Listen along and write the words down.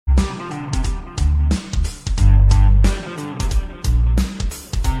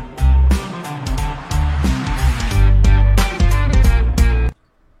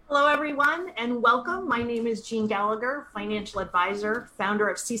and welcome. My name is Jean Gallagher, financial advisor, founder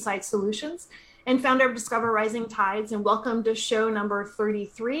of Seaside Solutions, and founder of Discover Rising Tides. And welcome to show number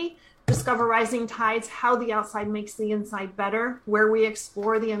 33, Discover Rising Tides, How the Outside Makes the Inside Better, where we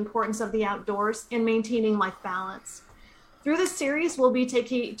explore the importance of the outdoors in maintaining life balance. Through this series, we'll be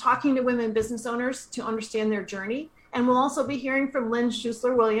talking to women business owners to understand their journey. And we'll also be hearing from Lynn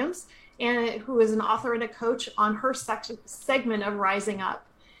Schuessler-Williams, who is an author and a coach on her segment of Rising Up.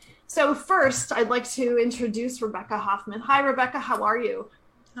 So first, I'd like to introduce Rebecca Hoffman. Hi, Rebecca. How are you?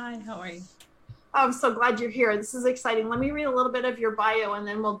 Hi, how are you? I'm so glad you're here. This is exciting. Let me read a little bit of your bio and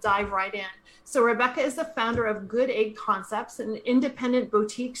then we'll dive right in. So Rebecca is the founder of Good Egg Concepts, an independent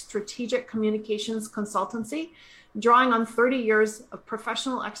boutique strategic communications consultancy, drawing on 30 years of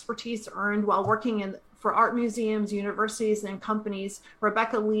professional expertise earned while working for art museums, universities, and companies.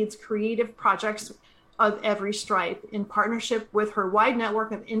 Rebecca leads creative projects of every stripe. In partnership with her wide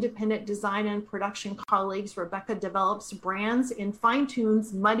network of independent design and production colleagues, Rebecca develops brands and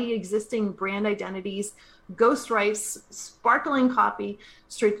fine-tunes muddy existing brand identities, ghostwrites sparkling copy,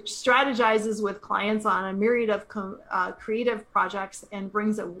 strategizes with clients on a myriad of creative projects, and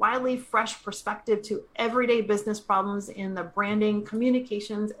brings a wildly fresh perspective to everyday business problems in the branding,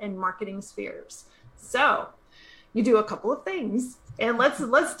 communications, and marketing spheres. So you do a couple of things, and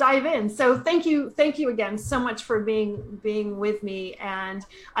let's dive in. So thank you again so much for being with me. And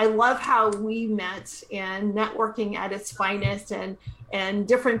I love how we met and networking at its finest, and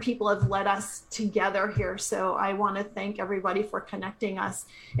different people have led us together here. So I want to thank everybody for connecting us.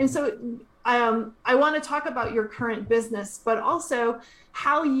 And so I want to talk about your current business, but also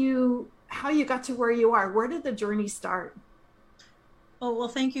how you got to where you are. Where did the journey start? Oh, well,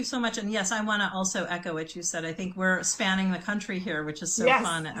 thank you so much. And yes, I want to also echo what you said. I think we're spanning the country here, which is so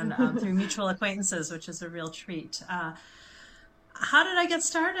fun, and through mutual acquaintances, which is a real treat. How did I get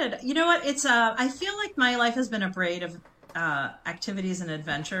started? You know what? I feel like my life has been a braid of activities and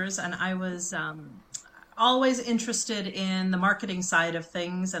adventures, and I was always interested in the marketing side of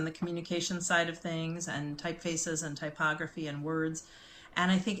things and the communication side of things and typefaces and typography and words. And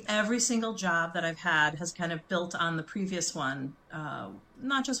I think every single job that I've had has kind of built on the previous one,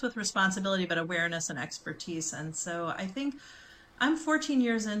 not just with responsibility, but awareness and expertise. And so I think I'm 14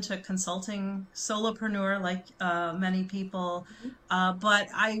 years into consulting, solopreneur like many people. But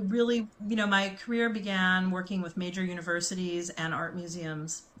I really, my career began working with major universities and art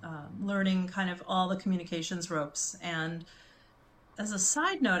museums, learning kind of all the communications ropes. And as a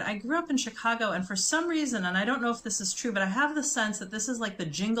side note, I grew up in Chicago, and for some reason, and I don't know if this is true, but I have the sense that this is like the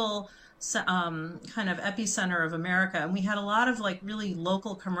jingle kind of epicenter of America. And we had a lot of like really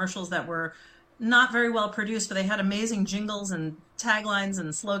local commercials that were not very well produced, but they had amazing jingles and taglines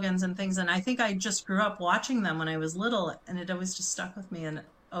and slogans and things. And I think I just grew up watching them when I was little, and it always just stuck with me, and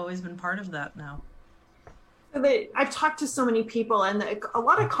always been part of that now. I've talked to so many people, and a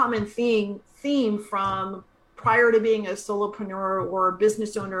lot of common theme from prior to being a solopreneur or a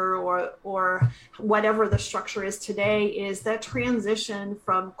business owner or whatever the structure is today is that transition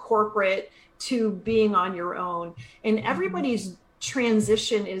from corporate to being on your own. And everybody's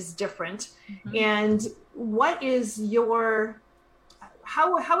transition is different. Mm-hmm. And what is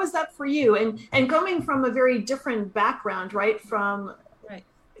how is that for you? And coming from a very different background, right? From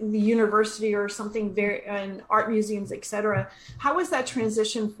the university or something and art museums, et cetera. How was that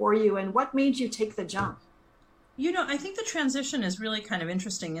transition for you, and what made you take the jump? I think the transition is really kind of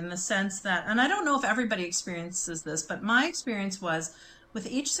interesting in the sense that, and I don't know if everybody experiences this, but my experience was with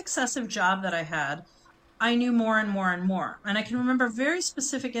each successive job that I had, I knew more and more and more. And I can remember very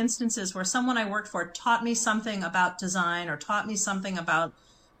specific instances where someone I worked for taught me something about design or taught me something about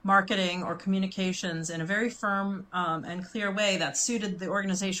marketing or communications in a very firm and clear way that suited the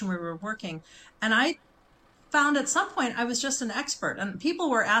organization where we were working. And I found at some point I was just an expert, and people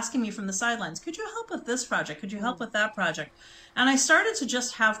were asking me from the sidelines, could you help with this project? Could you help with that project? And I started to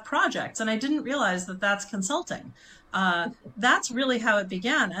just have projects, and I didn't realize that that's consulting. That's really how it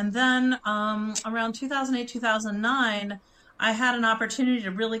began. And then around 2008, 2009, I had an opportunity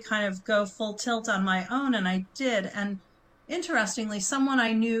to really kind of go full tilt on my own, and I did. And interestingly, someone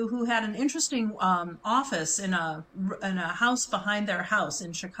I knew who had an interesting office in a house behind their house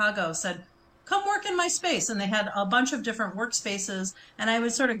in Chicago said, come work in my space. And they had a bunch of different workspaces, and I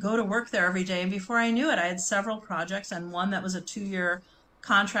would sort of go to work there every day. And before I knew it, I had several projects, and one that was a 2-year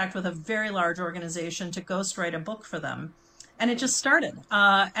contract with a very large organization to ghostwrite a book for them. And it just started.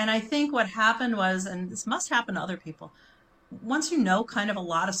 And I think what happened was, and this must happen to other people, once you know kind of a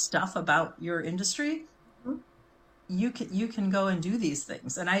lot of stuff about your industry, you can go and do these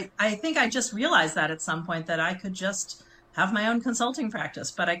things. And I think I just realized that at some point that I could just have my own consulting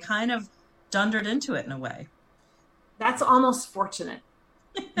practice, but I kind of dundered into it in a way. That's almost fortunate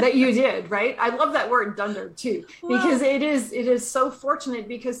that you did, right? I love that word dundered too, because Well, it is so fortunate,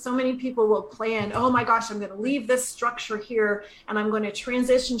 because so many people will plan, oh my gosh, I'm going to leave this structure here and I'm going to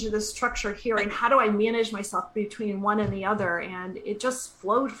transition to this structure here. And how do I manage myself between one and the other? And it just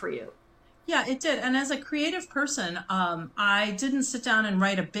flowed for you. yeah, it did. And as a creative person, I didn't sit down and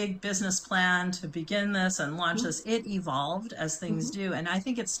write a big business plan to begin this and launch this. It evolved as things do. And I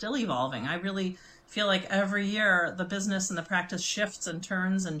think it's still evolving. I really feel like every year the business and the practice shifts and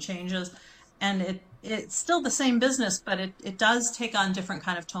turns and changes. And it's still the same business, but it does take on different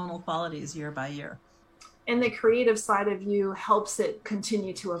kind of tonal qualities year by year. And the creative side of you helps it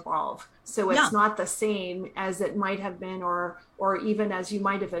continue to evolve. So it's not the same as it might have been, or even as you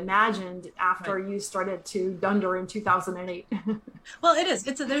might have imagined after you started to dunder in 2008. Well, it is.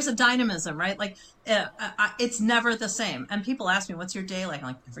 There's a dynamism, right? Like it's never the same. And people ask me, "What's your day like?" I'm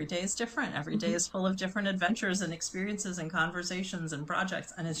like, every day is different. Every day is full of different adventures and experiences and conversations and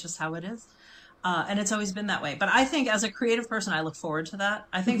projects, and it's just how it is. And it's always been that way. But I think as a creative person, I look forward to that.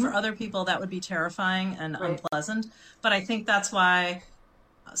 I think for other people, that would be terrifying and unpleasant. But I think that's why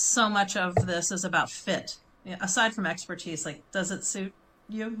so much of this is about fit. Aside from expertise, like, does it suit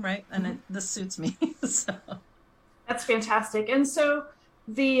you, right? And this suits me. So That's fantastic. And so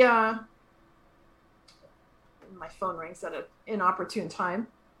the my phone rings at an inopportune time.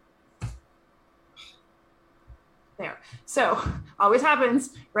 There. So always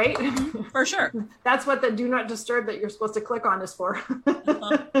happens, right? for sure. That's what the do not disturb that you're supposed to click on is for.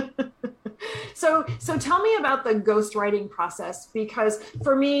 So tell me about the ghostwriting process, because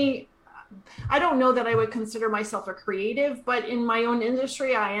for me, I don't know that I would consider myself a creative, but in my own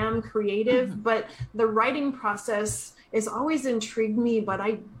industry, I am creative. But the writing process has always intrigued me, but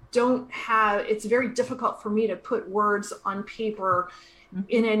I don't have, it's very difficult for me to put words on paper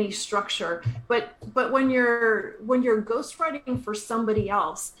in any structure. But when you're ghostwriting for somebody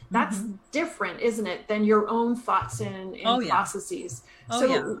else, that's different, isn't it, than your own thoughts and processes.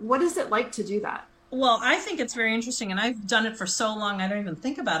 What is it like to do that? Well, I think it's very interesting, and I've done it for so long I don't even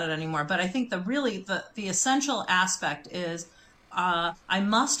think about it anymore. But I think the essential aspect is I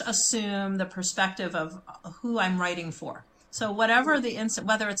must assume the perspective of who I'm writing for. So whatever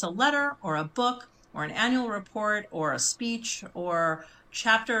whether it's a letter or a book or an annual report or a speech or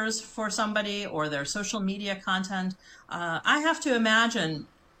chapters for somebody or their social media content, I have to imagine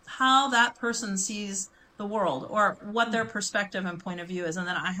how that person sees the world or what their perspective and point of view is. And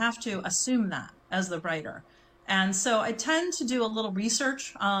then I have to assume that as the writer. And so I tend to do a little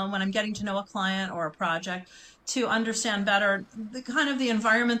research when I'm getting to know a client or a project to understand better the kind of the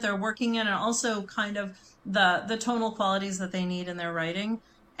environment they're working in, and also kind of the tonal qualities that they need in their writing.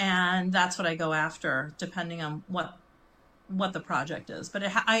 And that's what I go after, depending on what the project is. But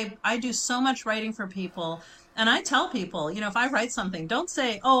I do so much writing for people, and I tell people, if I write something, don't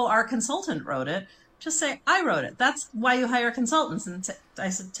say, oh, our consultant wrote it. Just say, I wrote it. That's why you hire consultants. And I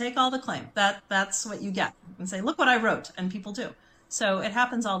said, take all the claim. That's what you get. And say, look what I wrote. And people do. So it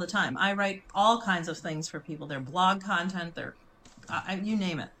happens all the time. I write all kinds of things for people. Their blog content, you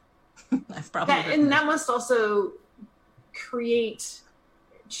name it. I've probably that must also create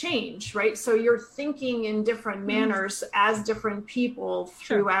change, right? So you're thinking in different manners as different people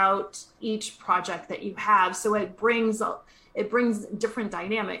throughout each project that you have. So it brings different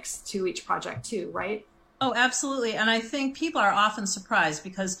dynamics to each project too, right? Oh, absolutely. And I think people are often surprised,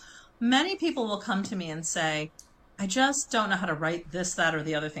 because many people will come to me and say, I just don't know how to write this, that, or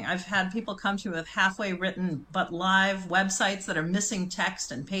the other thing. I've had people come to me with halfway written but live websites that are missing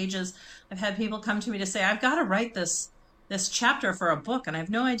text and pages. I've had people come to me to say, I've got to write this chapter for a book and I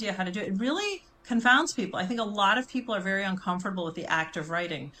have no idea how to do it. It really confounds people. I think a lot of people are very uncomfortable with the act of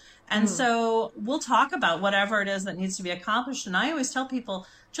writing. And so we'll talk about whatever it is that needs to be accomplished. And I always tell people,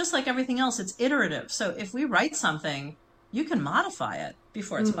 just like everything else, it's iterative. So if we write something, you can modify it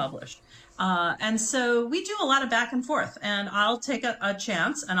before it's published. And so we do a lot of back and forth, and I'll take a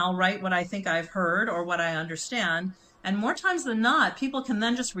chance and I'll write what I think I've heard or what I understand. And more times than not, people can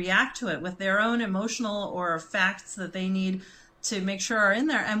then just react to it with their own emotional or facts that they need to make sure are in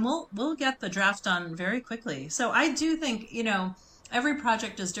there. And we'll get the draft done very quickly. So I do think, every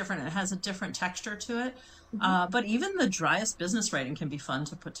project is different. It has a different texture to it. But even the driest business writing can be fun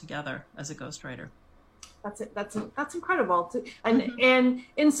to put together as a ghostwriter. That's incredible.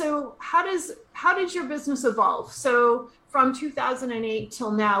 And so how did your business evolve? So from 2008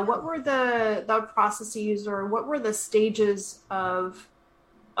 till now, what were the processes, or what were the stages of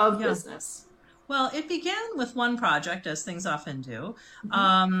business? Well, it began with one project, as things often do.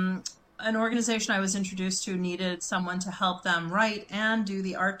 an organization I was introduced to needed someone to help them write and do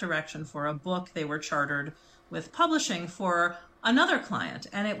the art direction for a book they were chartered with publishing for another client,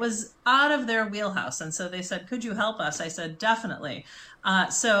 and it was out of their wheelhouse. And so they said, could you help us? I said, definitely.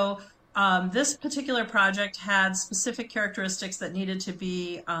 This particular project had specific characteristics that needed to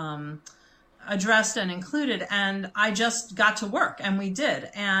be addressed and included, and I just got to work, and we did.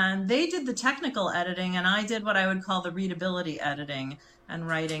 And they did the technical editing, and I did what I would call the readability editing and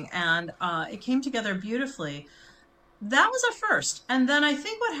writing, and it came together beautifully. That was a first. And then I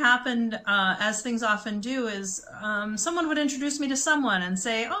think what happened, as things often do, is someone would introduce me to someone and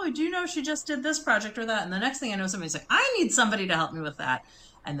say, oh, do you know she just did this project or that? And the next thing I know, somebody's like, I need somebody to help me with that.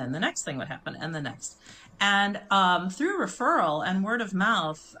 And then the next thing would happen, and the next. And through referral and word of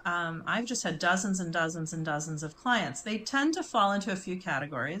mouth, I've just had dozens and dozens and dozens of clients. They tend to fall into a few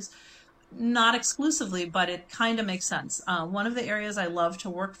categories, not exclusively, but it kind of makes sense. One of the areas I love to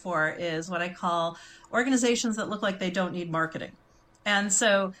work for is what I call organizations that look like they don't need marketing. And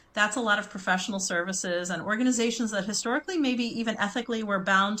so that's a lot of professional services and organizations that historically, maybe even ethically, were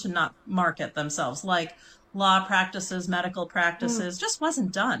bound to not market themselves, like law practices, medical practices, just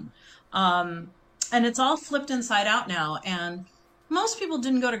wasn't done. And it's all flipped inside out now. And most people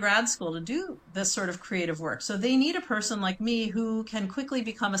didn't go to grad school to do this sort of creative work. So they need a person like me who can quickly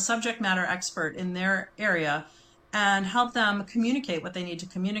become a subject matter expert in their area and help them communicate what they need to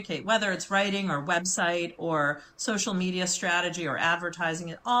communicate, whether it's writing or website or social media strategy or advertising.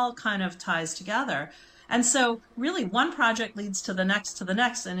 It all kind of ties together. And so really one project leads to the next,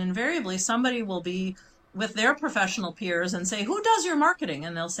 and invariably somebody will be with their professional peers and say, who does your marketing?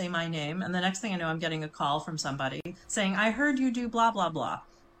 And they'll say my name. And the next thing I know, I'm getting a call from somebody saying, I heard you do blah, blah, blah.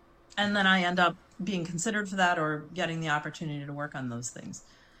 And then I end up being considered for that or getting the opportunity to work on those things.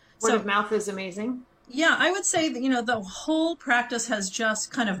 Word of mouth is amazing. Yeah, I would say that, the whole practice has just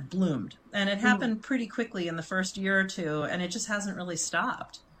kind of bloomed. And it happened pretty quickly in the first year or two, and it just hasn't really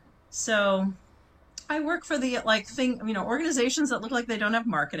stopped. So I work for the organizations that look like they don't have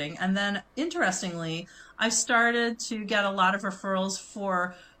marketing. And then interestingly, I've started to get a lot of referrals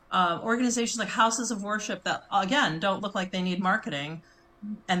for organizations like houses of worship that, again, don't look like they need marketing,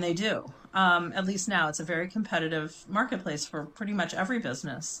 and they do. At least now it's a very competitive marketplace for pretty much every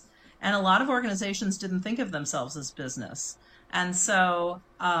business. And a lot of organizations didn't think of themselves as business. And so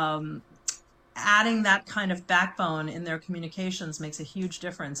adding that kind of backbone in their communications makes a huge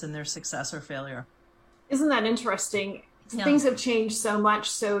difference in their success or failure. Isn't that interesting? Yeah. Things have changed so much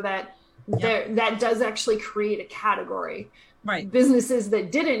so that that does actually create a category. Right. Businesses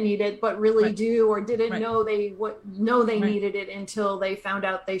that didn't need it, but really do, or didn't know they needed it until they found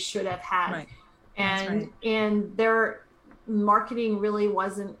out they should have had. Right. And their marketing really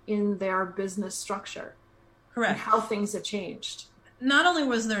wasn't in their business structure. Correct. And how things have changed. Not only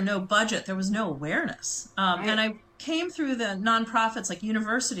was there no budget, there was no awareness. And I came through the nonprofits like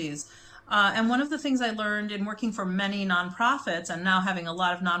universities. And one of the things I learned in working for many nonprofits and now having a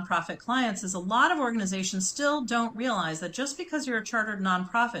lot of nonprofit clients is a lot of organizations still don't realize that just because you're a chartered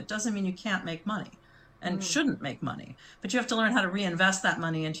nonprofit doesn't mean you can't make money and shouldn't make money. But you have to learn how to reinvest that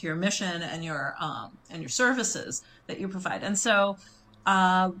money into your mission and your services that you provide. And so,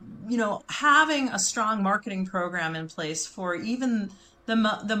 having a strong marketing program in place for even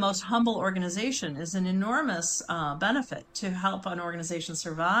the most humble organization is an enormous benefit to help an organization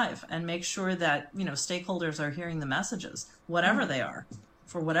survive and make sure that, stakeholders are hearing the messages, whatever they are,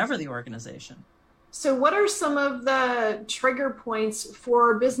 for whatever the organization. So what are some of the trigger points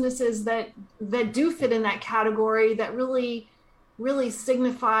for businesses that do fit in that category that really, really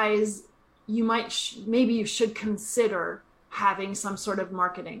signifies maybe you should consider having some sort of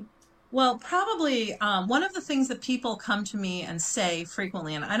marketing? Well, probably one of the things that people come to me and say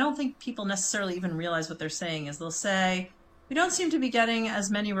frequently, and I don't think people necessarily even realize what they're saying, is they'll say, we don't seem to be getting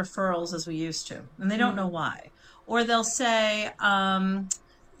as many referrals as we used to, and they don't know why. Or they'll say,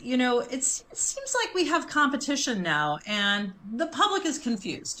 it seems like we have competition now, and the public is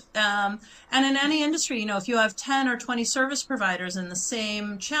confused. And in any industry, if you have 10 or 20 service providers in the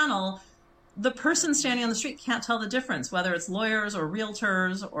same channel, the person standing on the street can't tell the difference, whether it's lawyers or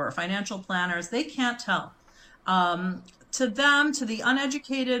realtors or financial planners. They can't tell. To them, to the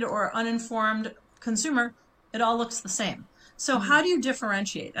uneducated or uninformed consumer, it all looks the same. So how do you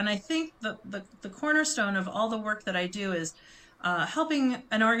differentiate? And I think the cornerstone of all the work that I do is helping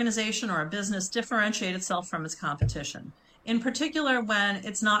an organization or a business differentiate itself from its competition. In particular, when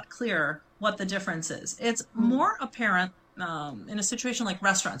it's not clear what the difference is. It's more apparent in a situation like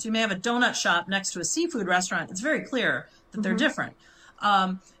restaurants. You may have a donut shop next to a seafood restaurant. It's very clear that they're different.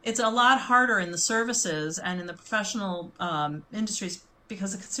 It's a lot harder in the services and in the professional industries,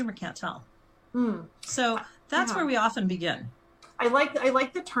 because the consumer can't tell. Mm. So that's where we often begin. I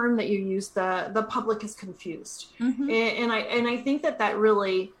like the term that you used, the public is confused. Mm-hmm. And I think that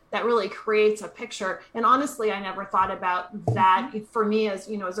really creates a picture. And honestly, I never thought about that. For me, as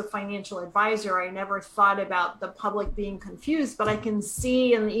as a financial advisor, I never thought about the public being confused, but I can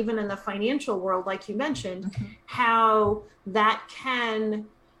see, and even in the financial world, like you mentioned, mm-hmm. how that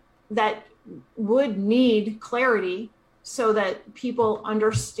would need clarity, so that people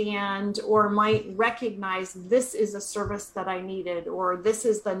understand or might recognize this is a service that I needed, or this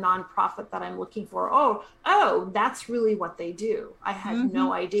is the nonprofit that I'm looking for. Oh, that's really what they do. I had mm-hmm.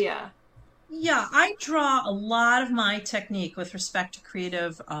 no idea. Yeah, I draw a lot of my technique with respect to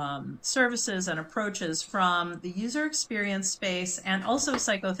creative services and approaches from the user experience space and also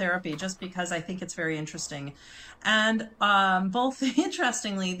psychotherapy, just because I think it's very interesting. And both,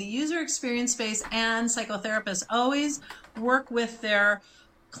 interestingly, the user experience space and psychotherapists always work with their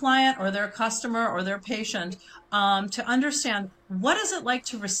client or their customer or their patient to understand what is it like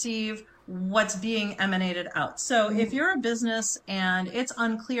to receive what's being emanated out. So if you're a business and it's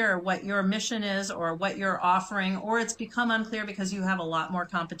unclear what your mission is or what you're offering, or it's become unclear because you have a lot more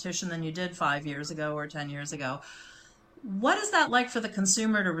competition than you did 5 years ago or 10 years ago, what is that like for the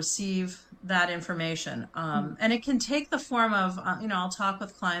consumer to receive that information? And it can take the form of, I'll talk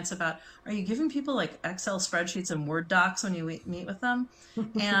with clients about, are you giving people like Excel spreadsheets and Word docs when you meet with them?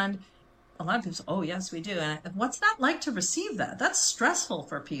 And a lot of people say, oh, yes, we do. And what's that like to receive that? That's stressful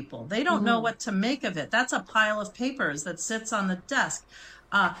for people. They don't know what to make of it. That's a pile of papers that sits on the desk.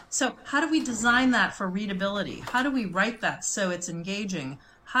 So how do we design that for readability? How do we write that so it's engaging?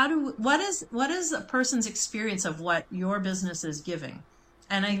 What is a person's experience of what your business is giving?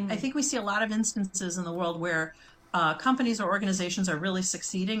 And I think we see a lot of instances in the world where companies or organizations are really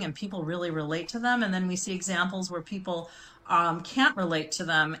succeeding and people really relate to them. And then we see examples where people can't relate to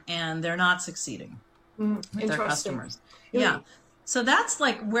them and they're not succeeding with their customers. Yeah. So that's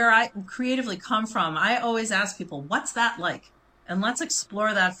like where I creatively come from. I always ask people, what's that like? And let's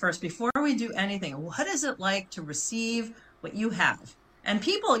explore that first before we do anything. What is it like to receive what you have? And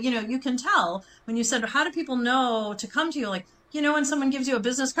people, you can tell when you said, how do people know to come to you? Like, when someone gives you a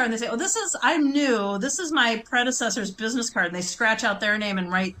business card and they say, oh, I'm new. This is my predecessor's business card. And they scratch out their name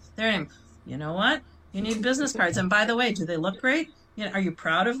and write their name. You know what? You need business cards. And by the way, do they look great? Are you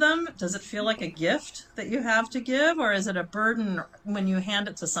proud of them? Does it feel like a gift that you have to give? Or is it a burden when you hand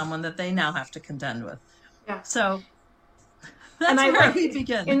it to someone that they now have to contend with? Yeah. So that's where we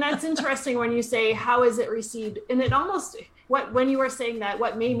begin. And that's interesting when you say, how is it received? And it almost, when you were saying that,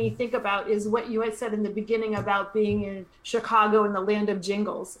 what made me think about is what you had said in the beginning about being in Chicago in the land of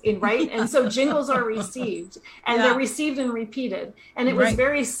jingles, right? And so jingles are received, and they're received and repeated. And it was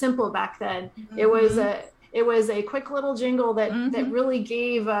very simple back then. Mm-hmm. It was a quick little jingle that really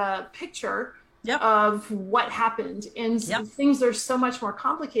gave a picture of what happened. And things are so much more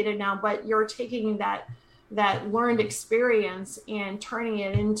complicated now, but you're taking that learned experience and turning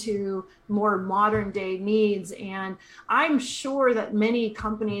it into more modern day needs. And I'm sure that many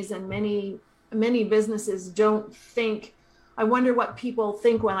companies and many businesses don't think, I wonder what people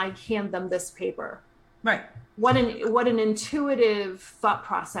think when I hand them this paper. Right. What an intuitive thought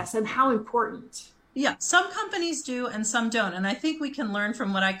process, and how important. Yeah, some companies do and some don't. And I think we can learn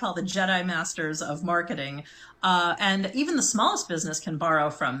from what I call the Jedi Masters of marketing. And even the smallest business can borrow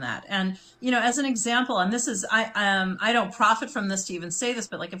from that. And, as an example, and this is, I don't profit from this to even say this,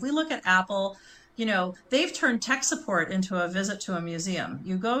 but like if we look at Apple, they've turned tech support into a visit to a museum.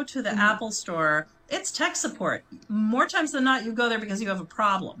 You go to the Apple store, it's tech support. More times than not, you go there because you have a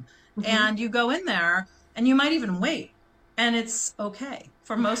problem. And you go in there and you might even wait. And it's okay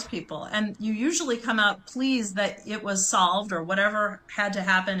for most people. And you usually come out pleased that it was solved or whatever had to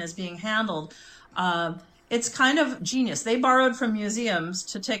happen is being handled. It's kind of genius. They borrowed from museums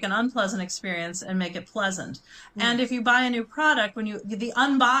to take an unpleasant experience and make it pleasant. And if you buy a new product, the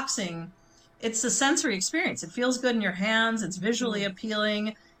unboxing, it's a sensory experience. It feels good in your hands. It's visually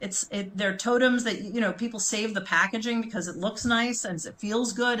appealing. They're totems that, people save the packaging because it looks nice and it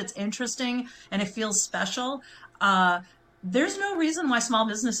feels good. It's interesting and it feels special. There's no reason why small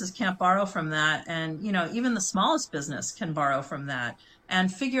businesses can't borrow from that. And, even the smallest business can borrow from that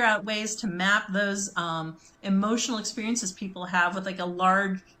and figure out ways to map those emotional experiences people have with like a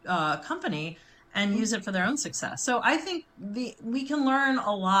large company and use it for their own success. So I think we can learn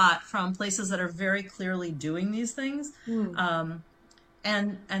a lot from places that are very clearly doing these things and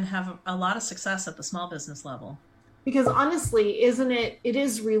have a lot of success at the small business level. Because honestly, it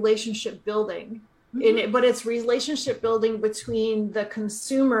is relationship building. But it's relationship building between the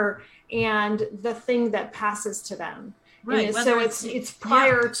consumer and the thing that passes to them. Right. And so it's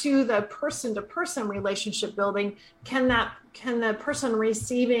prior to the person-to-person relationship building. Can the person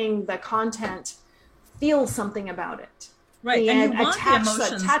receiving the content feel something about it? Right. And you want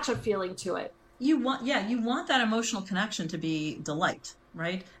attach a feeling to it. You want that emotional connection to be delight,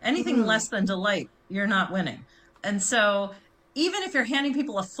 right? Anything less than delight, you're not winning. And so even if you're handing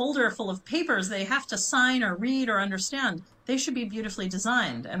people a folder full of papers they have to sign or read or understand, they should be beautifully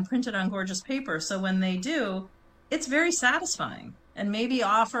designed and printed on gorgeous paper. So when they do, it's very satisfying, and maybe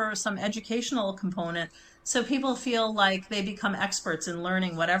offer some educational component so people feel like they become experts in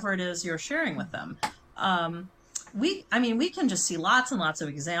learning whatever it is you're sharing with them. We can just see lots and lots of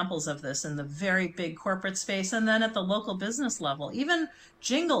examples of this in the very big corporate space, and then at the local business level. Even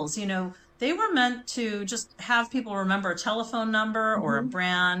jingles, they were meant to just have people remember a telephone number or a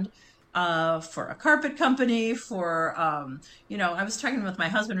brand, for a carpet company, for, I was talking with my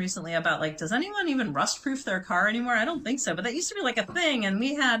husband recently about, like, does anyone even rust-proof their car anymore? I don't think so, but that used to be like a thing, and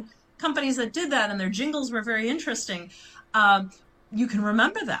we had companies that did that, and their jingles were very interesting. You can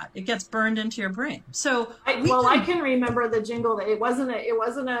remember that. It gets burned into your brain. So I can remember the jingle. That it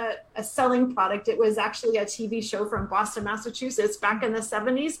wasn't a selling product. It was actually a TV show from Boston, Massachusetts back in the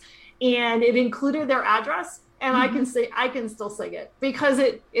 70s, and it included their address. And I can still sing it because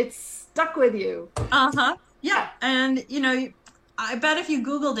it's stuck with you. Yeah. And I bet if you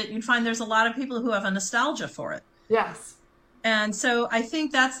Googled it, you'd find there's a lot of people who have a nostalgia for it. Yes. And so I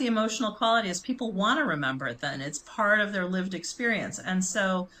think that's the emotional quality, is people want to remember it then. It's part of their lived experience. And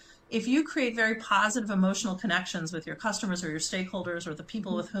so if you create very positive emotional connections with your customers or your stakeholders or the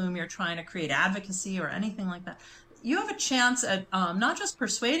people with whom you're trying to create advocacy or anything like that, you have a chance at not just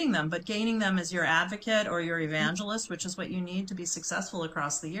persuading them, but gaining them as your advocate or your evangelist, which is what you need to be successful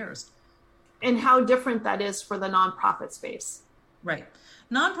across the years. And how different that is for the nonprofit space. Right.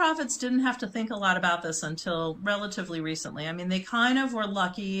 Nonprofits didn't have to think a lot about this until relatively recently. I mean, they kind of were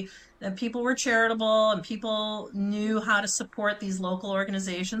lucky that people were charitable and people knew how to support these local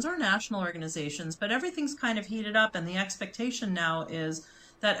organizations or national organizations, but everything's kind of heated up, and the expectation now is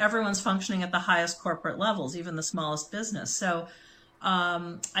that everyone's functioning at the highest corporate levels, even the smallest business. So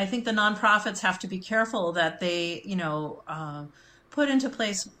I think the nonprofits have to be careful that they, put into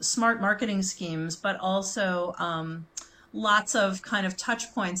place smart marketing schemes, but also lots of kind of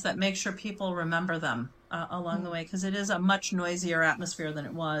touch points that make sure people remember them along the way, because it is a much noisier atmosphere than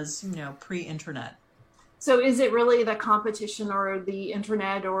it was, pre-internet. So is it really the competition or the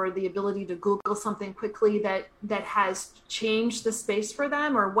internet or the ability to Google something quickly that has changed the space for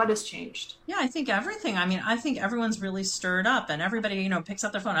them, or what has changed? Yeah, I think everything. I mean, I think everyone's really stirred up, and everybody, picks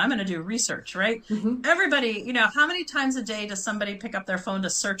up their phone. I'm going to do research, right? Everybody, how many times a day does somebody pick up their phone to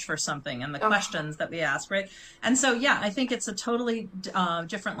search for something, and the questions that we ask, right? And so, yeah, I think it's a totally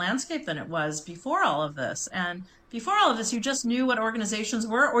different landscape than it was before all of this. And before all of this, you just knew what organizations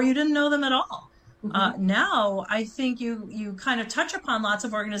were, or you didn't know them at all. Now, I think you kind of touch upon lots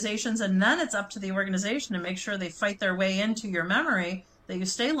of organizations, and then it's up to the organization to make sure they fight their way into your memory, that you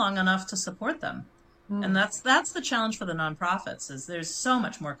stay long enough to support them. And that's the challenge for the nonprofits, is there's so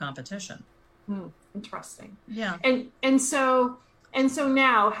much more competition. Interesting. Yeah. And so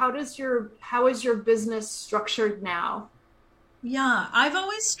now, how is your business structured now? Yeah, I've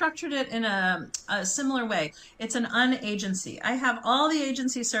always structured it in a similar way. It's an unagency. I have all the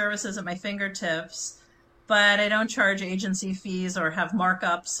agency services at my fingertips, but I don't charge agency fees or have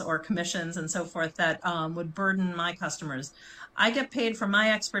markups or commissions and so forth that would burden my customers. I get paid for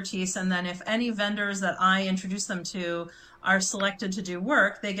my expertise, and then if any vendors that I introduce them to are selected to do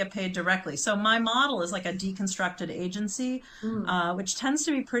work, they get paid directly. So my model is like a deconstructed agency, which tends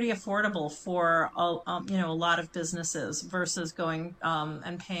to be pretty affordable for a lot of businesses versus going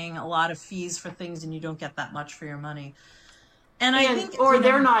and paying a lot of fees for things and you don't get that much for your money. And I think,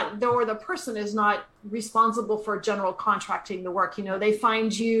 the person is not responsible for general contracting the work. They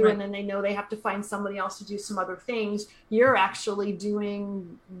find you, right, and then they know they have to find somebody else to do some other things. You're actually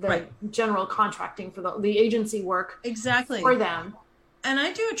doing the general contracting for the agency work exactly for them. And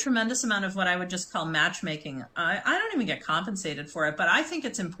I do a tremendous amount of what I would just call matchmaking. I don't even get compensated for it, but I think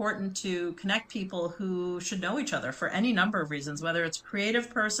it's important to connect people who should know each other for any number of reasons, whether it's a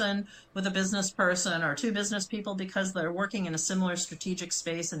creative person with a business person or two business people because they're working in a similar strategic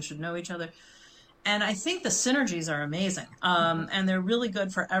space and should know each other. And I think the synergies are amazing, and they're really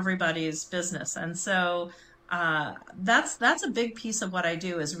good for everybody's business. And so that's a big piece of what I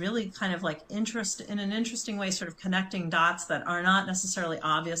do, is really kind of like in an interesting way, sort of connecting dots that are not necessarily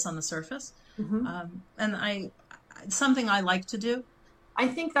obvious on the surface. And something I like to do. I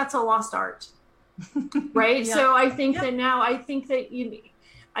think that's a lost art, right? Yeah. So I think that now, I think that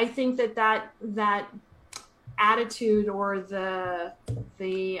attitude or the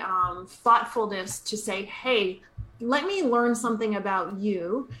thoughtfulness to say, hey, let me learn something about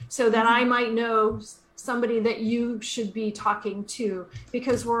you so that I might know somebody that you should be talking to,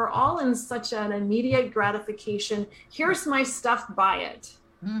 because we're all in such an immediate gratification. Here's my stuff, buy it.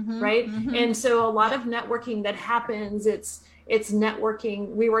 Right. And so a lot of networking that happens, it's networking.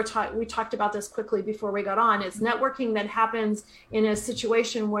 We talked about this quickly before we got on. It's networking that happens in a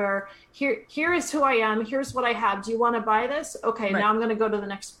situation where here is who I am. Here's what I have. Do you want to buy this? Okay, now I'm going to go to the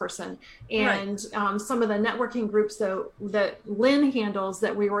next person. And some of the networking groups that Lynn handles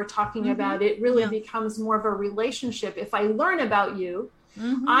that we were talking about, it really becomes more of a relationship. If I learn about you,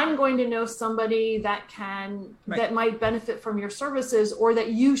 I'm going to know somebody that that might benefit from your services, or that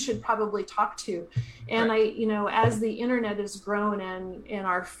you should probably talk to. And as the internet has grown and in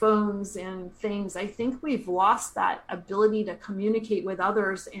our phones and things, I think we've lost that ability to communicate with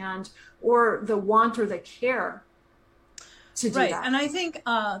others or the want or the care to do that. And I think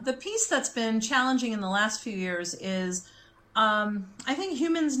the piece that's been challenging in the last few years is I think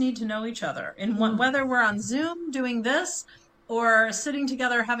humans need to know each other. And whether we're on Zoom doing this, or sitting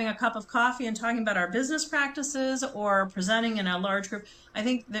together having a cup of coffee and talking about our business practices, or presenting in a large group, I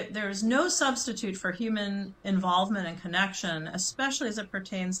think that there's no substitute for human involvement and connection, especially as it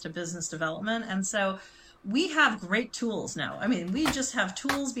pertains to business development. And so we have great tools now. I mean, we just have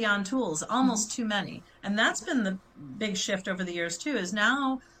tools beyond tools, almost too many. And that's been the big shift over the years too, is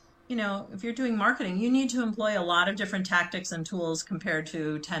now, if you're doing marketing, you need to employ a lot of different tactics and tools compared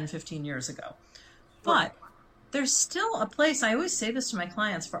to 10, 15 years ago. But there's still a place, I always say this to my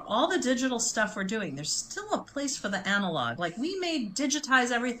clients, for all the digital stuff we're doing, there's still a place for the analog. Like, we may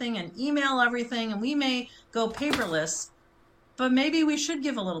digitize everything and email everything, and we may go paperless, but maybe we should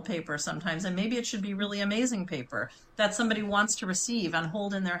give a little paper sometimes, and maybe it should be really amazing paper that somebody wants to receive and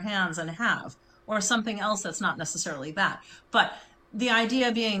hold in their hands and have, or something else that's not necessarily that. But the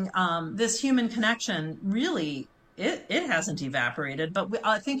idea being this human connection, really, it hasn't evaporated, but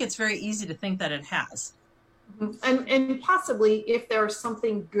I think it's very easy to think that it has. And possibly, if there's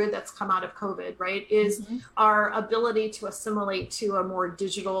something good that's come out of COVID, right, is our ability to assimilate to a more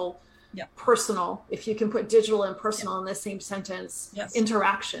digital, personal, if you can put digital and personal in the same sentence,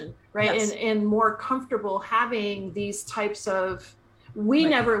 interaction, right? And more comfortable having these types of,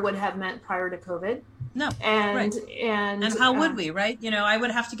 never would have met prior to COVID. No. And how would we, right? I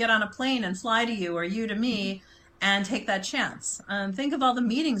would have to get on a plane and fly to you, or you to me, and take that chance. Think of all the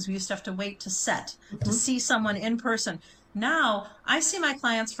meetings we used to have to wait to set, to see someone in person. Now, I see my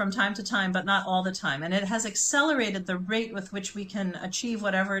clients from time to time, but not all the time. And it has accelerated the rate with which we can achieve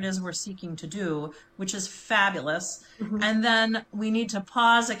whatever it is we're seeking to do, which is fabulous. And then we need to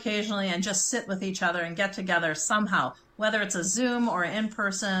pause occasionally and just sit with each other and get together somehow, whether it's a Zoom or in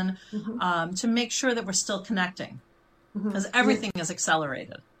person, to make sure that we're still connecting. Because everything is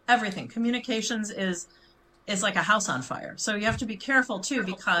accelerated. Everything. Communications is like a house on fire. So you have to be careful too,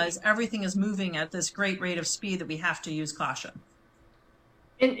 because everything is moving at this great rate of speed that we have to use caution.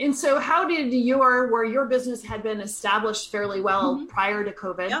 And so how did where your business had been established fairly well prior to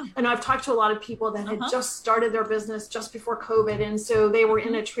COVID? And I've talked to a lot of people that had just started their business just before COVID. And so they were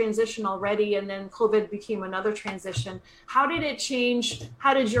in a transition already, and then COVID became another transition. How did it change?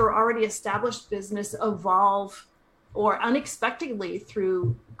 How did your already established business evolve or unexpectedly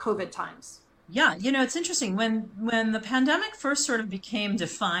through COVID times? Yeah, it's interesting. When the pandemic first sort of became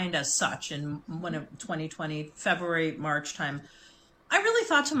defined as such in 2020, February, March time, I really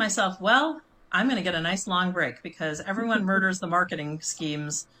thought to myself, well, I'm going to get a nice long break, because everyone murders the marketing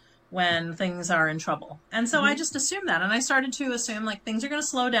schemes when things are in trouble. And so I just assumed that. And I started to assume, like, things are going to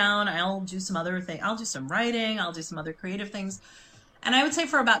slow down. I'll do some other things. I'll do some writing. I'll do some other creative things. And I would say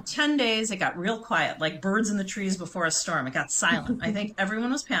for about 10 days, it got real quiet, like birds in the trees before a storm. It got silent. I think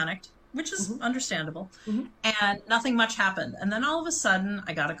everyone was panicked, which is understandable. And nothing much happened. And then all of a sudden,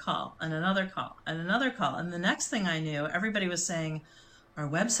 I got a call and another call and another call. And the next thing I knew, everybody was saying, our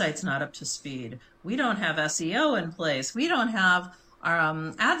website's not up to speed. We don't have SEO in place. We don't have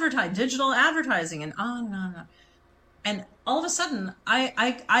our digital advertising, and on and on and on. And all of a sudden,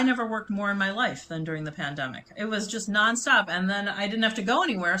 I never worked more in my life than during the pandemic. It was just nonstop. And then I didn't have to go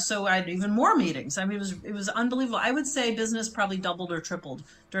anywhere, so I had even more meetings. I mean, it was unbelievable. I would say business probably doubled or tripled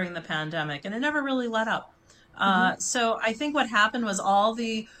during the pandemic, and it never really let up. So I think what happened was all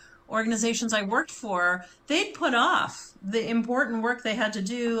the organizations I worked for, they'd put off the important work they had to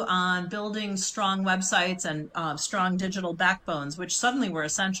do on building strong websites and strong digital backbones, which suddenly were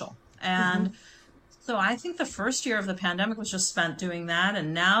essential. And so I think the first year of the pandemic was just spent doing that.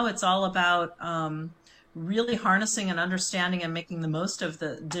 And now it's all about really harnessing and understanding and making the most of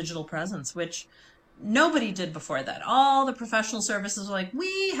the digital presence, which Nobody did before that. All the professional services were like,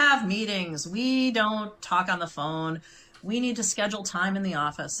 we have meetings. We don't talk on the phone. We need to schedule time in the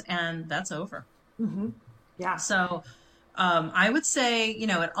office, and that's over. Mm-hmm. Yeah. So I would say,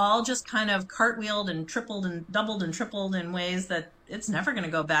 it all just kind of cartwheeled and tripled and doubled and tripled in ways that it's never going to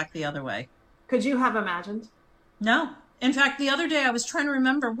go back the other way. Could you have imagined? No. In fact, the other day I was trying to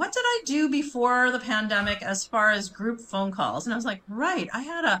remember, what did I do before the pandemic as far as group phone calls? And I was like, right, I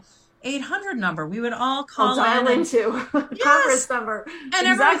had a 800 number. We would all call dial in. Into conference number. And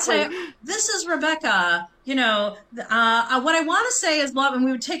everyone would say, this is Rebecca. What I want to say is blah, and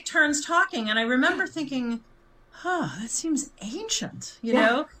we would take turns talking. And I remember thinking, that seems ancient, you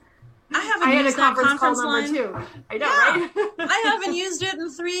know? I haven't used that conference line. Too. I know, right? I haven't used it in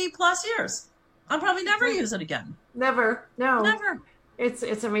 3+ years. I'll probably never use it again. Never. No. Never. It's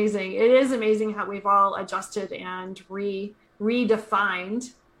amazing. It is amazing how we've all adjusted and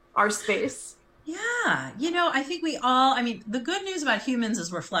redefined our space. Yeah. I think the good news about humans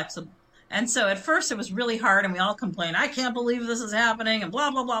is we're flexible. And so at first it was really hard and we all complained, I can't believe this is happening and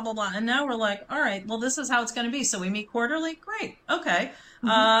blah, blah, blah, blah, blah. And now we're like, all right, well, this is how it's going to be. So we meet quarterly. Great. Okay. Mm-hmm.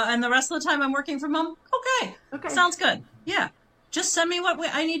 And the rest of the time I'm working from home. Okay. Sounds good. Yeah. Just send me what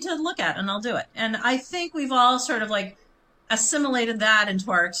I need to look at and I'll do it. And I think we've all sort of like assimilated that into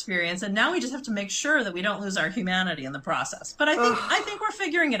our experience. And now we just have to make sure that we don't lose our humanity in the process. But I think we're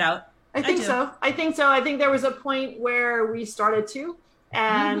figuring it out. I think so. I think there was a point where we started to.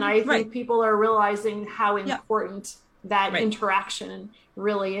 And I think people are realizing how important that interaction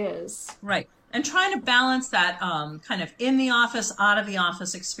really is. Right. And trying to balance that kind of in the office, out of the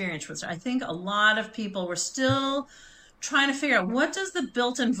office experience, which I think a lot of people were still trying to figure out, what does the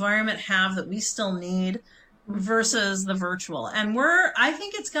built environment have that we still need versus the virtual? And I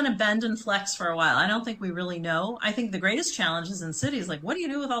think it's going to bend and flex for a while. I don't think we really know. I think the greatest challenge is in cities. Like, what do you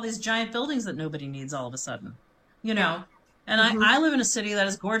do with all these giant buildings that nobody needs all of a sudden? And I live in a city that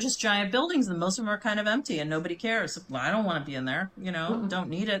has gorgeous giant buildings and most of them are kind of empty and nobody cares. Well, I don't want to be in there, don't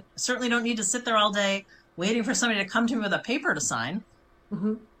need it. Certainly don't need to sit there all day waiting for somebody to come to me with a paper to sign.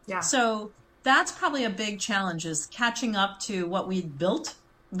 Mm-hmm. Yeah. So that's probably a big challenge, is catching up to what we'd built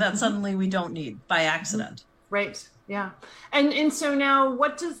that suddenly we don't need by accident. Right. Yeah. And so now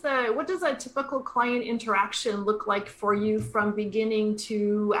what does a typical client interaction look like for you from beginning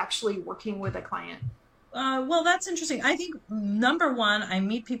to actually working with a client? Well, that's interesting. I think, number one, I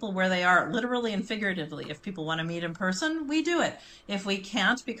meet people where they are, literally and figuratively. If people want to meet in person, we do it. If we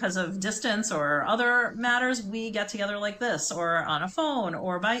can't because of distance or other matters, we get together like this, or on a phone,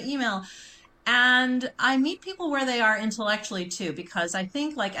 or by email. And I meet people where they are intellectually, too, because I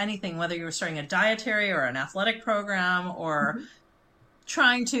think, like anything, whether you're starting a dietary or an athletic program or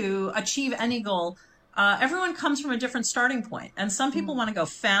trying to achieve any goal, everyone comes from a different starting point. And some people want to go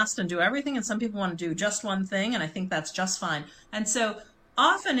fast and do everything, and some people want to do just one thing, and I think that's just fine. And so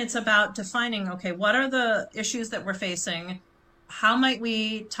often it's about defining, okay, what are the issues that we're facing? How might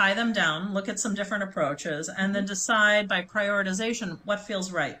we tie them down, look at some different approaches, and then decide by prioritization what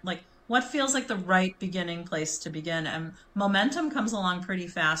feels right. Like, what feels like the right beginning place to begin? And momentum comes along pretty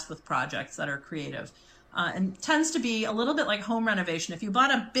fast with projects that are creative. And tends to be a little bit like home renovation. If you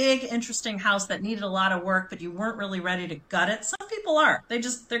bought a big, interesting house that needed a lot of work, but you weren't really ready to gut it, some people are.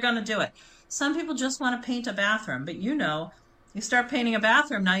 They're going to do it. Some people just want to paint a bathroom. But you start painting a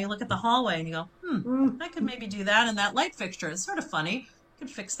bathroom, now you look at the hallway and you go, I could maybe do that. And that light fixture is sort of funny. You could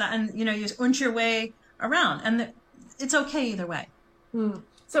fix that. And, you inch your way around. And it's okay either way.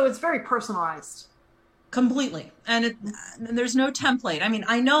 So it's very personalized. Completely. And there's no template. I mean,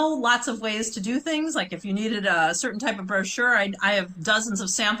 I know lots of ways to do things. Like if you needed a certain type of brochure, I have dozens of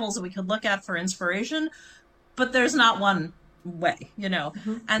samples that we could look at for inspiration, but there's not one way,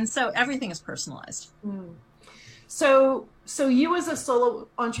 And so everything is personalized. So you as a solo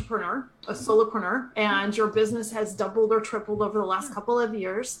entrepreneur, a solopreneur, and your business has doubled or tripled over the last couple of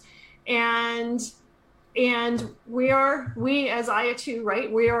years. And we as Aya too,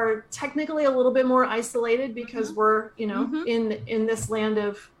 right? We are technically a little bit more isolated because we're, in this land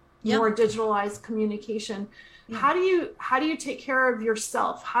of more digitalized communication. Yeah. How do you take care of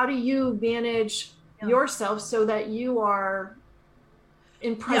yourself? How do you manage yourself so that you are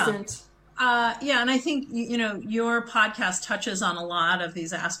in present? And I think, your podcast touches on a lot of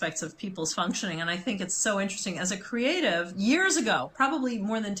these aspects of people's functioning. And I think it's so interesting. As a creative, years ago, probably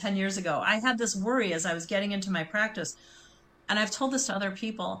more than 10 years ago, I had this worry as I was getting into my practice. And I've told this to other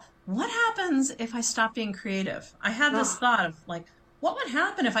people. What happens if I stop being creative? I had this thought of like, what would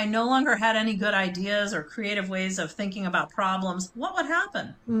happen if I no longer had any good ideas or creative ways of thinking about problems? What would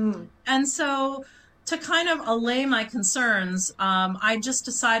happen? And so to kind of allay my concerns, I just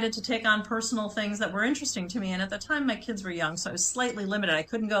decided to take on personal things that were interesting to me. And at the time, my kids were young, so I was slightly limited. I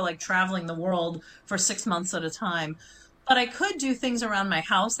couldn't go like traveling the world for 6 months at a time. But I could do things around my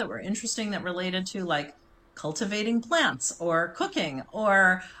house that were interesting, that related to like cultivating plants or cooking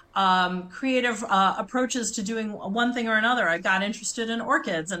or creative approaches to doing one thing or another. I got interested in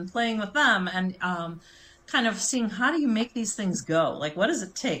orchids and playing with them, and kind of seeing, how do you make these things go? Like, what does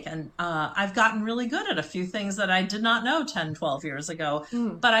it take? And I've gotten really good at a few things that I did not know 10, 12 years ago.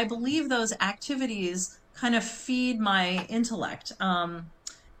 But I believe those activities kind of feed my intellect.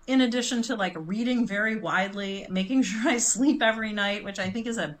 In addition to like reading very widely, making sure I sleep every night, which I think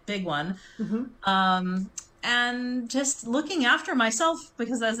is a big one. And just looking after myself,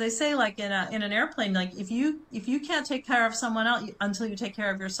 because as they say, like in an airplane, like if you can't take care of someone else until you take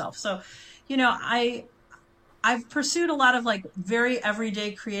care of yourself. So, you know, I've pursued a lot of like very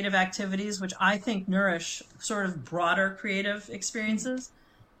everyday creative activities, which I think nourish sort of broader creative experiences.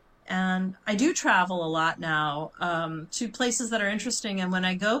 And I do travel a lot now to places that are interesting. And when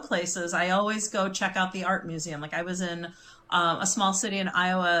I go places, I always go check out the art museum. Like I was in a small city in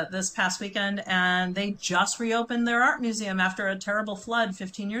Iowa this past weekend, and they just reopened their art museum after a terrible flood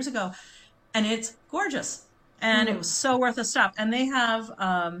 15 years ago. And it's gorgeous. And it was so worth a stop. And they have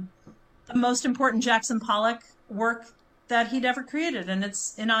the most important Jackson Pollock work that he'd ever created. And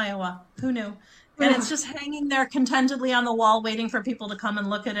it's in Iowa. Who knew? And it's just hanging there contentedly on the wall, waiting for people to come and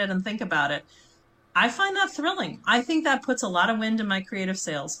look at it and think about it. I find that thrilling. I think that puts a lot of wind in my creative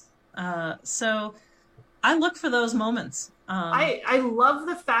sails. So I look for those moments. I love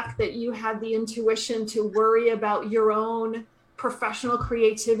the fact that you had the intuition to worry about your own professional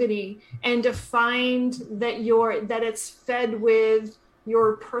creativity and to find that it's fed with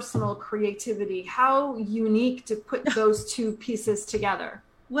your personal creativity. How unique to put those two pieces together.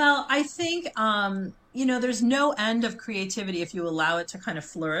 Well, I think, there's no end of creativity if you allow it to kind of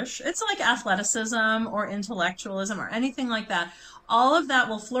flourish. It's like athleticism or intellectualism or anything like that. All of that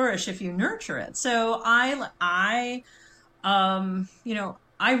will flourish if you nurture it. So I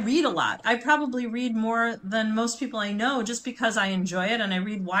read a lot. I probably read more than most people I know just because I enjoy it, and I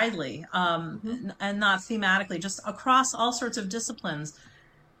read widely and not thematically, just across all sorts of disciplines.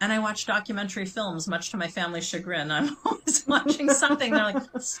 And I watch documentary films, much to my family's chagrin. I'm always watching something. They're like,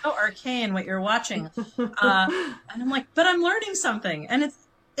 it's so arcane what you're watching. And I'm like, but I'm learning something. And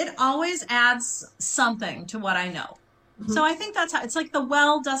it always adds something to what I know. So I think that's how, it's like the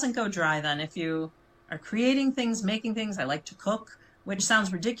well doesn't go dry then. If you are creating things, making things. I like to cook, which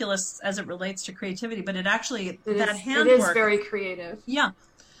sounds ridiculous as it relates to creativity, but handwork. It is very creative. Yeah.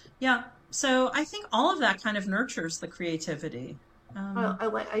 Yeah. So I think all of that kind of nurtures the creativity. That's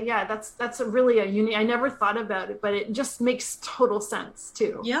a unique. I never thought about it, but it just makes total sense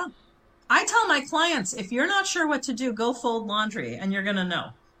too. Yeah, I tell my clients, if you're not sure what to do, go fold laundry, and you're gonna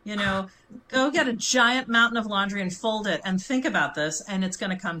know. Go get a giant mountain of laundry and fold it, and think about this, and it's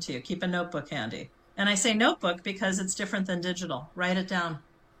gonna come to you. Keep a notebook handy, and I say notebook because it's different than digital. Write it down.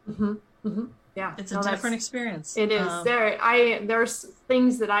 Yeah, it's a different experience. It is. There's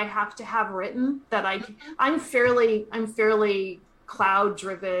things that I have to have written that I'm fairly cloud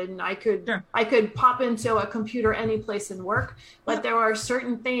driven. I could pop into a computer any place and work, but there are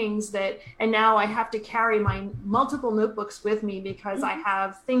certain things and now I have to carry my multiple notebooks with me because I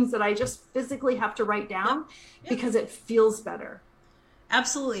have things that I just physically have to write down because it feels better.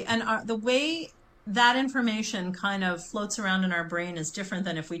 Absolutely. And the way that information kind of floats around in our brain is different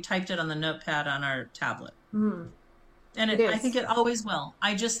than if we typed it on the notepad on our tablet. And I think it always will.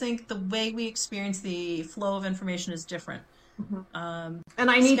 I just think the way we experience the flow of information is different. And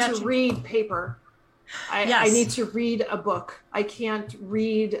I need to read paper. I need to read a book. I can't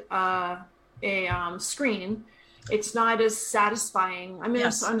read a screen. It's not as satisfying. I'm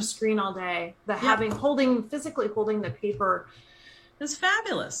on a screen all day. Physically holding the paper is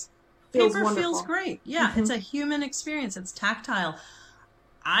fabulous. Paper feels great. Yeah, it's a human experience. It's tactile.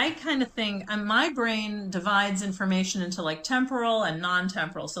 I kind of think, and my brain divides information into like temporal and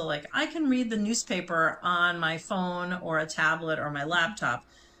non-temporal. So like I can read the newspaper on my phone or a tablet or my laptop,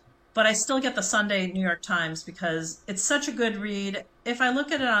 but I still get the Sunday New York Times because it's such a good read. If I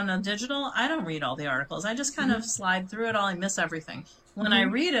look at it on a digital, I don't read all the articles. I just kind of slide through it all. I miss everything. When I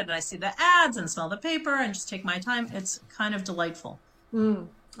read it and I see the ads and smell the paper and just take my time, it's kind of delightful.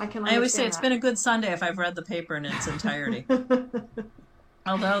 I always say it's been a good Sunday if I've read the paper in its entirety.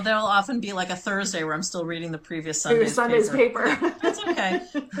 Although there'll often be like a Thursday where I'm still reading the previous Sunday's paper. That's okay.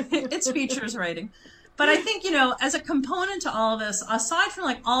 It's features writing. But I think, as a component to all of this, aside from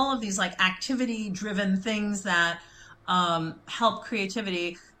like all of these like activity driven things that help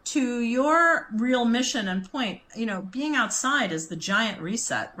creativity, to your real mission and point, being outside is the giant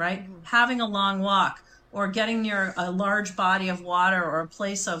reset, right? Having a long walk or getting near a large body of water or a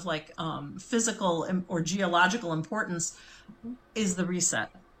place of like physical or geological importance is the reset.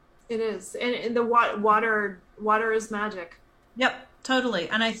 It is. And the water is magic. Yep, totally.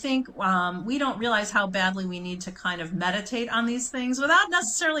 And I think we don't realize how badly we need to kind of meditate on these things without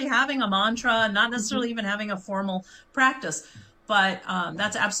necessarily having a mantra, not necessarily even having a formal practice. But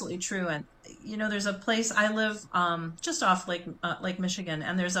that's absolutely true. And, there's a place I live just off Lake Michigan,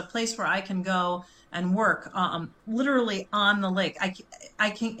 and there's a place where I can go and work literally on the lake.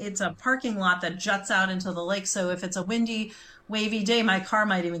 It's a parking lot that juts out into the lake. So if it's a windy, wavy day, my car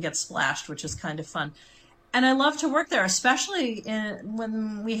might even get splashed, which is kind of fun. And I love to work there, especially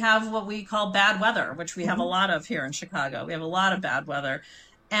when we have what we call bad weather, which we have a lot of here in Chicago. We have a lot of bad weather.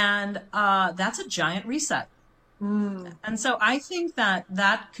 And that's a giant reset. And so I think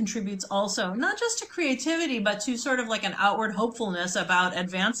that contributes also, not just to creativity, but to sort of like an outward hopefulness about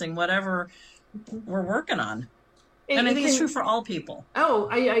advancing whatever we're working on. And I think it's true for all people. Oh,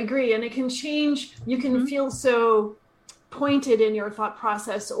 I agree. And it can change. You can feel so pointed in your thought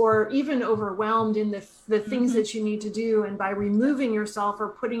process or even overwhelmed in the things that you need to do. And by removing yourself or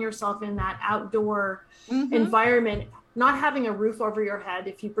putting yourself in that outdoor environment, not having a roof over your head,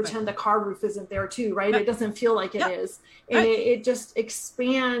 if you pretend the car roof isn't there too, right? It doesn't feel like it is. And it just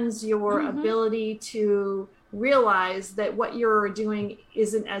expands your ability to realize that what you're doing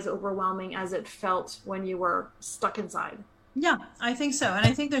isn't as overwhelming as it felt when you were stuck inside. Yeah, I think so. And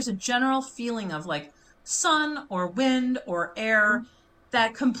I think there's a general feeling of like sun or wind or air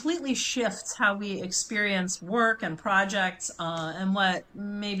that completely shifts how we experience work and projects and what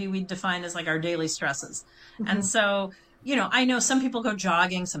maybe we define as like our daily stresses. And so, I know some people go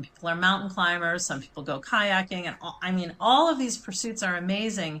jogging, some people are mountain climbers, some people go kayaking. And all of these pursuits are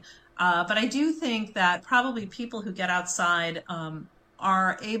amazing. But I do think that probably people who get outside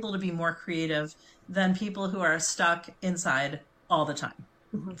are able to be more creative than people who are stuck inside all the time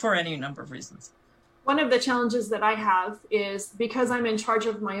for any number of reasons. One of the challenges that I have is because I'm in charge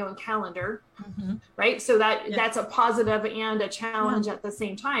of my own calendar, right? So that's a positive and a challenge at the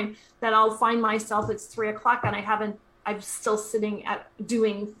same time, that I'll find myself, it's 3:00 and I'm still sitting at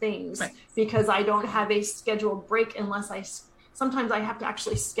doing things because I don't have a scheduled break sometimes I have to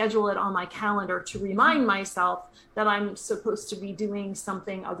actually schedule it on my calendar to remind myself that I'm supposed to be doing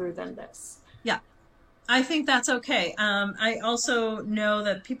something other than this. Yeah. I think that's okay. I also know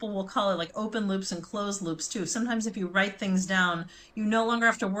that people will call it like open loops and closed loops too. Sometimes if you write things down, you no longer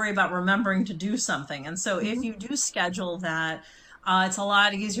have to worry about remembering to do something. And so if you do schedule that, it's a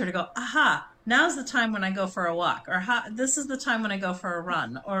lot easier to go, aha, now's the time when I go for a walk, or this is the time when I go for a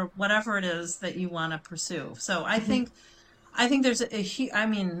run, or whatever it is that you want to pursue. So I think there's a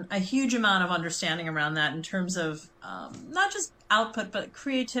huge amount of understanding around that in terms of not just output, but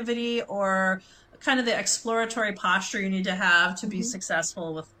creativity or kind of the exploratory posture you need to have to be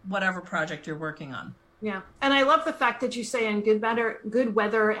successful with whatever project you're working on. Yeah. And I love the fact that you say in good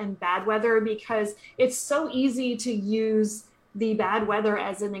weather and bad weather, because it's so easy to use the bad weather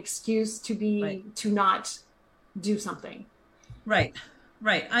as an excuse to not do something. Right.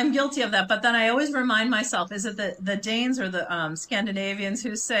 I'm guilty of that. But then I always remind myself, is it the Danes or the Scandinavians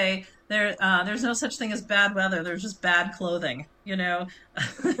who say there's no such thing as bad weather. There's just bad clothing,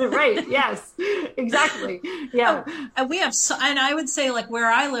 Right. Yes, exactly. Yeah. And we have and I would say like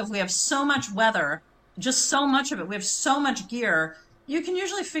where I live, we have so much weather, just so much of it. We have so much gear. You can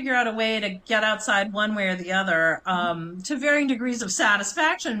usually figure out a way to get outside one way or the other to varying degrees of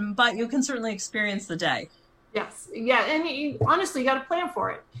satisfaction, but you can certainly experience the day. Yes. Yeah. And honestly, you got to plan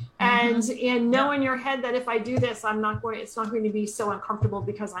for it and know in your head that if I do this, it's not going to be so uncomfortable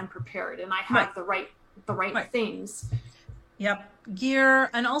because I'm prepared and I have the right things. Yep. Gear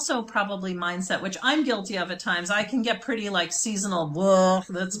and also probably mindset, which I'm guilty of at times. I can get pretty like seasonal. Whoa,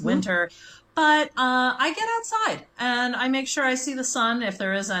 that's winter. But I get outside and I make sure I see the sun if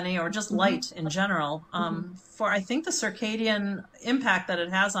there is any, or just light in general, for I think the circadian impact that it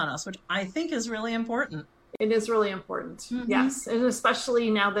has on us, which I think is really important. It is really important. Yes. And especially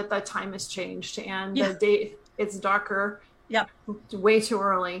now that the time has changed and the day it's darker. Yep. Way too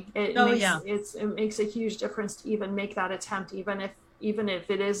early. It makes a huge difference to even make that attempt, even if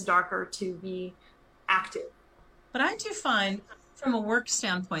it is darker, to be active. But I do find from a work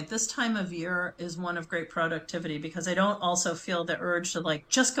standpoint, this time of year is one of great productivity because I don't also feel the urge to like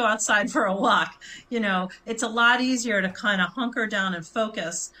just go outside for a walk. It's a lot easier to kind of hunker down and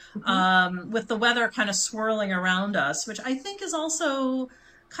focus with the weather kind of swirling around us, which I think is also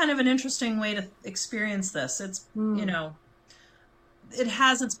kind of an interesting way to experience this. It's, it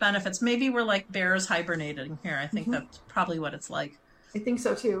has its benefits. Maybe we're like bears hibernating here. I think that's probably what it's like. I think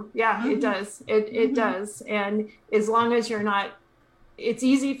so too. Yeah, it does. It does. And as long as you're not, it's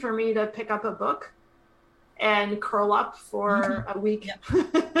easy for me to pick up a book and curl up for a week.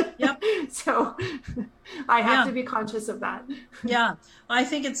 Yep. So I have to be conscious of that. Yeah. I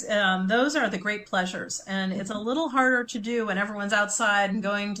think it's, those are the great pleasures, and it's a little harder to do when everyone's outside and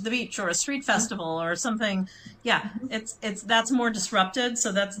going to the beach or a street festival or something. Yeah. That's more disrupted.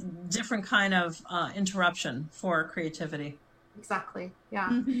 So that's different kind of interruption for creativity. Exactly.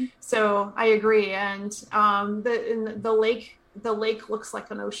 Yeah. So I agree. And the lake looks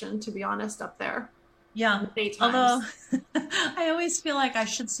like an ocean, to be honest, up there. Yeah. Although I always feel like I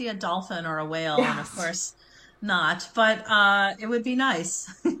should see a dolphin or a whale, and of course not, but it would be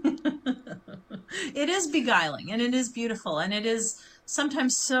nice. It is beguiling, and it is beautiful, and it is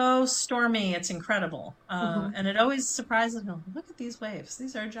sometimes so stormy. It's incredible. And it always surprises me. Look at these waves.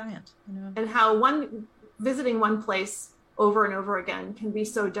 These are giant. You know? And how visiting one place over and over again can be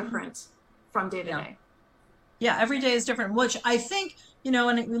so different from day to day. Yeah, every day is different, which I think, you know,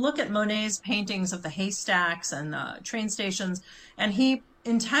 when we look at Monet's paintings of the haystacks and train stations, and he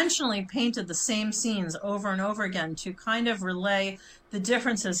intentionally painted the same scenes over and over again to kind of relay the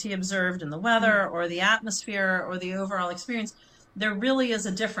differences he observed in the weather or the atmosphere or the overall experience. There really is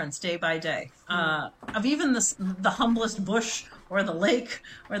a difference day by day of even the humblest bush or the lake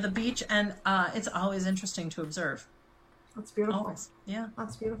or the beach, and it's always interesting to observe. That's beautiful. Always. Yeah.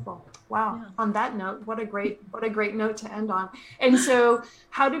 That's beautiful. Wow. Yeah. On that note, what a great note to end on. And so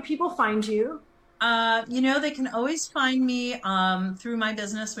how do people find you? You know, they can always find me through my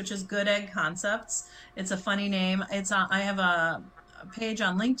business, which is Good Egg Concepts. It's a funny name. I have a page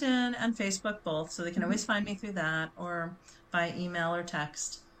on LinkedIn and Facebook both, so they can always find me through that or by email or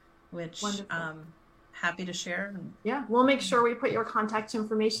text, which happy to share. Yeah, we'll make sure we put your contact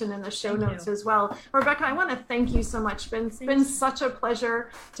information in the show notes as well. Rebecca, I want to thank you so much. It's been such a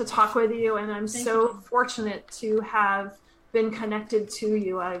pleasure to talk with you, and I'm so fortunate to have been connected to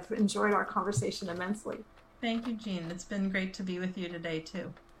you. I've enjoyed our conversation immensely. Thank you, Jean. It's been great to be with you today,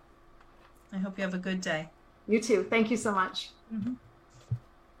 too. I hope you have a good day. You too. Thank you so much.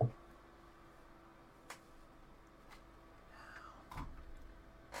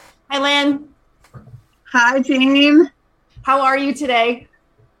 Hi, Lan. Hi, Jean. How are you today?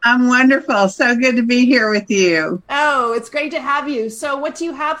 I'm wonderful. So good to be here with you. Oh, it's great to have you. So what do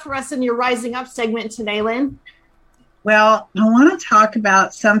you have for us in your Rising Up segment today, Lynn? Well, I want to talk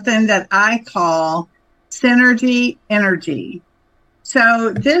about something that I call synergy energy.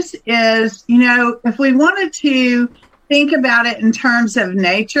 So this is, you know, if we wanted to think about it in terms of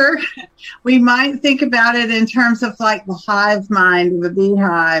nature, we might think about it in terms of like the hive mind of a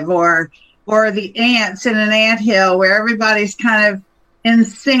beehive or the ants in an anthill where everybody's kind of in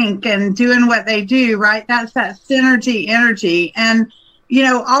sync and doing what they do, right? That's that synergy energy. And, you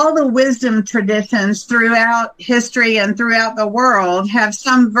know, all the wisdom traditions throughout history and throughout the world have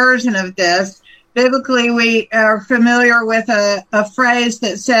some version of this. Biblically, we are familiar with a phrase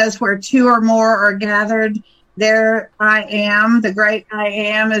that says where two or more are gathered, there I am, the great I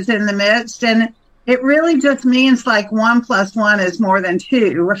am is in the midst. And it really just means like 1 + 1 is more than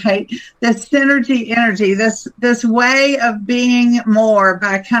 2, right? This synergy energy, this way of being more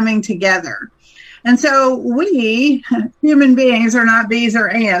by coming together. And so we, human beings, are not bees or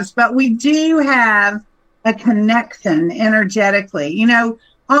ants, but we do have a connection energetically. You know,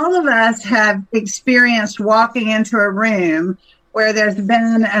 all of us have experienced walking into a room where there's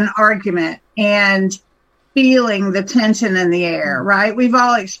been an argument and feeling the tension in the air, right? We've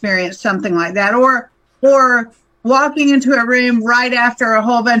all experienced something like that. Or walking into a room right after a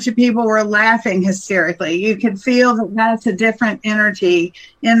whole bunch of people were laughing hysterically. You could feel that that's a different energy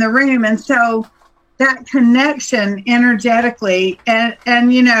in the room. And so that connection energetically,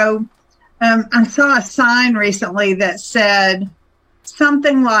 and you know, I saw a sign recently that said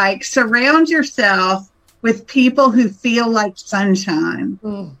something like, surround yourself with people who feel like sunshine.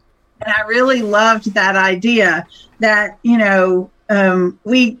 And I really loved that idea that, you know,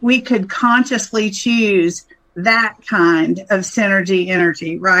 we could consciously choose that kind of synergy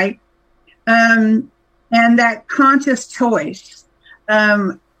energy, right? And that conscious choice.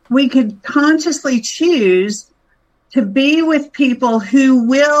 We could consciously choose to be with people who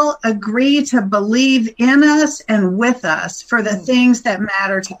will agree to believe in us and with us for the things that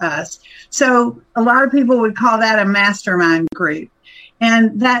matter to us. So a lot of people would call that a mastermind group.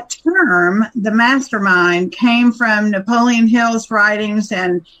 And that term, the mastermind, came from Napoleon Hill's writings,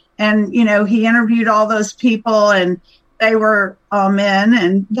 and you know, he interviewed all those people, and they were all men,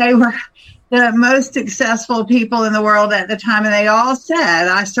 and they were the most successful people in the world at the time, and they all said,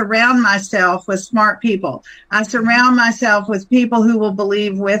 I surround myself with smart people. I surround myself with people who will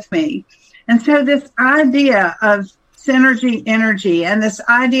believe with me. And so this idea of synergy energy and this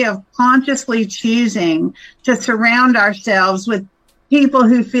idea of consciously choosing to surround ourselves with people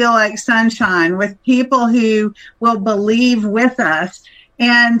who feel like sunshine, with people who will believe with us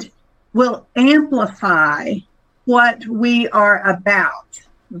and will amplify what we are about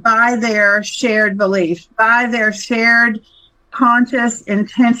by their shared belief, by their shared conscious,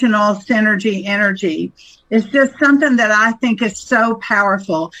 intentional synergy energy. It's just something that I think is so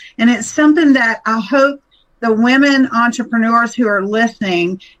powerful. And it's something that I hope the women entrepreneurs who are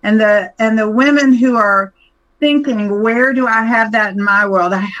listening and the women who are thinking, where do I have that in my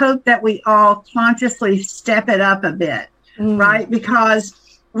world? I hope that we all consciously step it up a bit, right? Because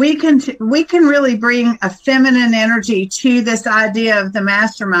we can really bring a feminine energy to this idea of the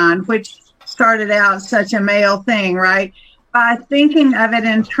mastermind, which started out such a male thing, right? By thinking of it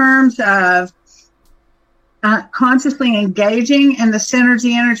in terms of consciously engaging in the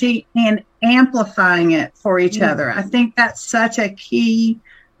synergy energy and amplifying it for each other. I think that's such a key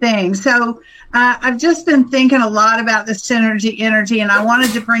thing. So I've just been thinking a lot about the synergy energy, and I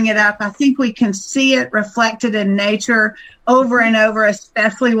wanted to bring it up. I think we can see it reflected in nature over and over,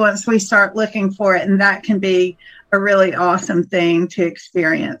 especially once we start looking for it, and that can be a really awesome thing to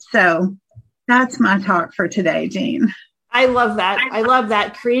experience. So that's my talk for today, Jean. I love that. I love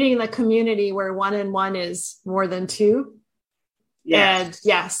that. Creating the community where 1 and 1 is more than 2. Yes. And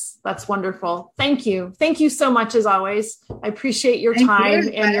yes, that's wonderful. Thank you. Thank you so much, as always. I appreciate your time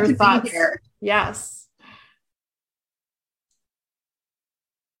and your thoughts. Yes.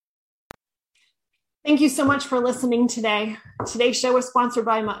 Thank you so much for listening today. Today's show is sponsored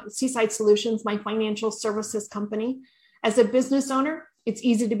by Seaside Solutions, my financial services company. As a business owner, it's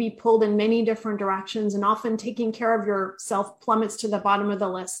easy to be pulled in many different directions, and often taking care of yourself plummets to the bottom of the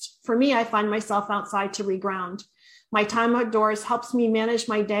list. For me, I find myself outside to reground. My time outdoors helps me manage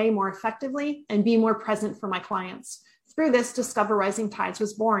my day more effectively and be more present for my clients. Through this, Discover Rising Tides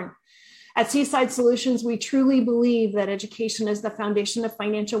was born. At Seaside Solutions, we truly believe that education is the foundation of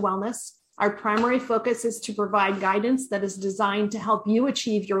financial wellness. Our primary focus is to provide guidance that is designed to help you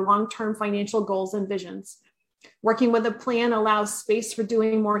achieve your long-term financial goals and visions. Working with a plan allows space for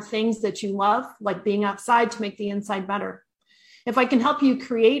doing more things that you love, like being outside to make the inside better. If I can help you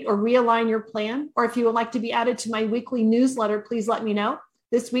create or realign your plan, or if you would like to be added to my weekly newsletter, please let me know.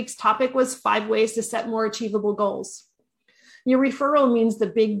 This week's topic was 5 ways to set more achievable goals. Your referral means the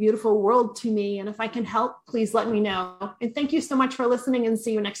big, beautiful world to me. And if I can help, please let me know. And thank you so much for listening, and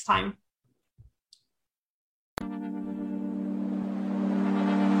see you next time.